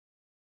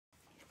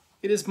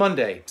It is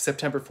Monday,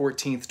 September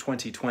 14th,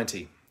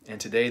 2020, and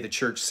today the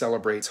Church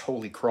celebrates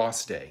Holy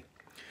Cross Day.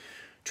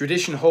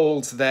 Tradition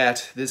holds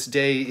that this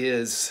day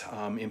is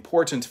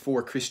important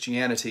for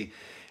Christianity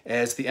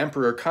as the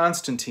Emperor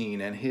Constantine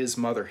and his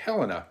mother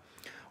Helena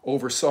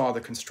oversaw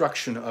the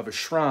construction of a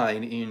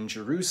shrine in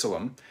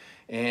Jerusalem,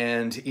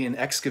 and in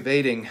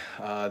excavating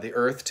the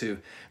earth to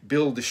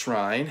build the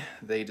shrine,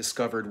 they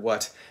discovered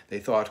what they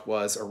thought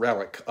was a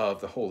relic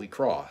of the Holy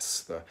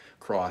Cross, the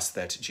cross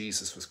that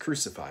Jesus was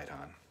crucified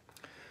on.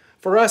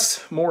 For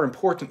us, more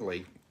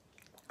importantly,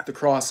 the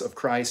cross of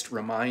Christ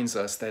reminds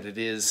us that it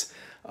is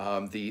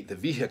the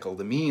vehicle,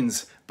 the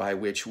means by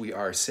which we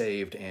are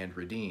saved and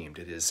redeemed.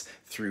 It is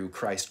through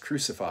Christ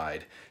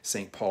crucified.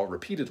 St. Paul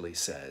repeatedly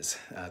says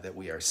that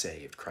we are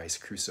saved,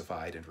 Christ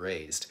crucified and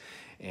raised.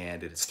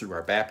 And it is through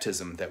our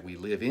baptism that we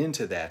live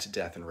into that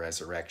death and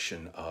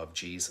resurrection of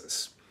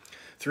Jesus.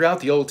 Throughout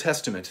the Old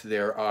Testament,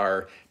 there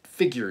are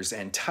figures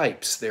and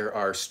types. There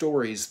are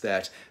stories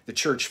that the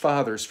church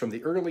fathers from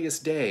the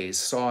earliest days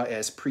saw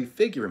as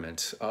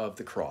prefigurement of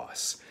the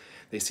cross.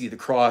 They see the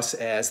cross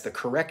as the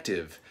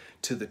corrective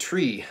to the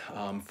tree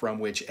from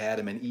which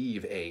Adam and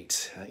Eve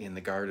ate in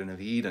the Garden of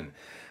Eden.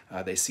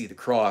 They see the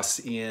cross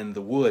in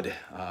the wood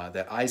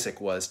that Isaac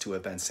was to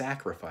have been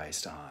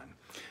sacrificed on.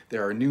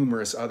 There are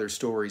numerous other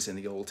stories in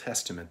the Old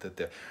Testament that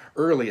the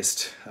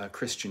earliest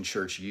Christian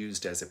church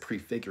used as a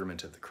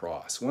prefigurement of the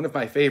cross. One of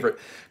my favorite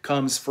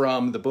comes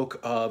from the book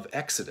of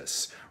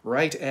Exodus,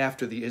 right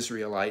after the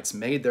Israelites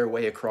made their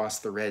way across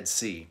the Red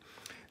Sea.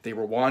 They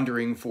were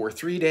wandering for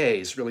 3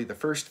 days, really the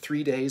first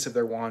 3 days of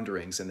their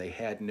wanderings, and they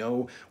had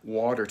no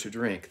water to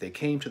drink. They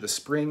came to the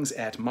springs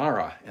at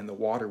Marah, and the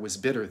water was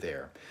bitter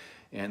there.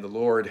 And the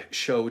Lord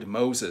showed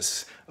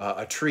Moses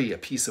a tree, a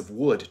piece of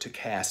wood to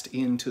cast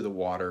into the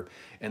water,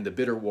 and the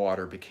bitter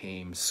water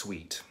became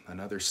sweet.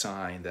 Another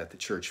sign that the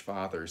church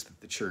fathers,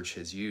 that the church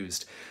has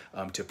used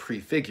to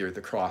prefigure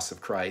the cross of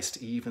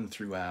Christ even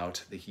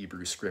throughout the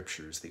Hebrew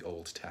Scriptures, the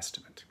Old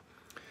Testament.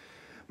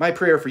 My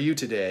prayer for you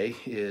today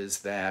is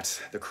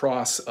that the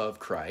cross of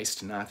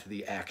Christ, not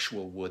the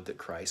actual wood that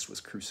Christ was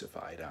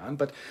crucified on,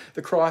 but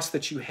the cross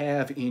that you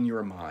have in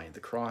your mind, the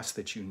cross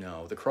that you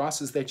know, the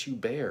crosses that you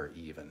bear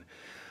even.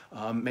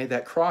 May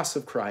that cross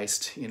of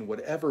Christ, in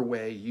whatever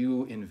way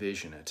you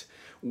envision it,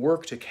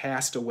 work to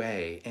cast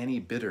away any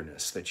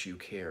bitterness that you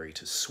carry,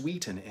 to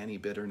sweeten any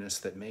bitterness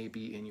that may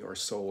be in your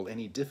soul,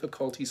 any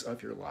difficulties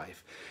of your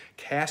life.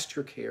 Cast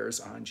your cares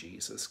on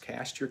Jesus.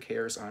 Cast your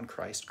cares on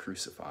Christ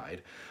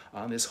crucified.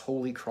 On this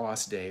Holy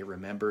Cross Day,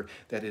 remember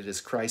that it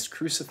is Christ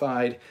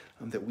crucified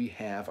that we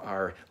have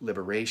our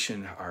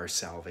liberation, our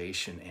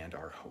salvation, and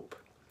our hope.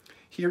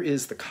 Here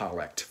is the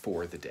collect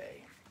for the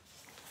day.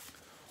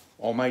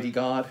 Almighty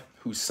God,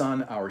 whose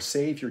Son, our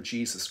Savior,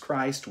 Jesus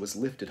Christ, was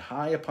lifted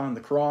high upon the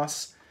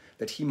cross,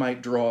 that he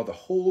might draw the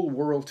whole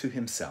world to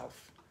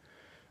himself,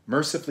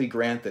 mercifully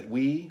grant that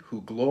we,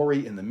 who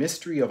glory in the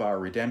mystery of our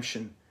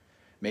redemption,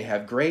 may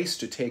have grace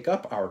to take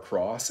up our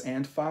cross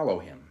and follow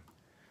him,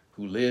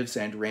 who lives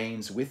and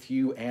reigns with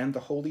you and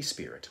the Holy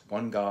Spirit,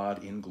 one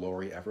God, in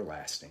glory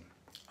everlasting.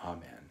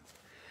 Amen.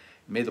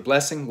 May the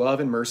blessing, love,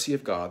 and mercy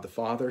of God, the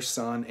Father,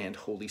 Son, and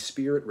Holy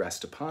Spirit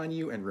rest upon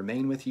you and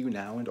remain with you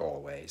now and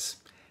always.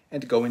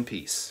 And go in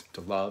peace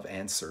to love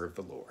and serve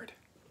the Lord.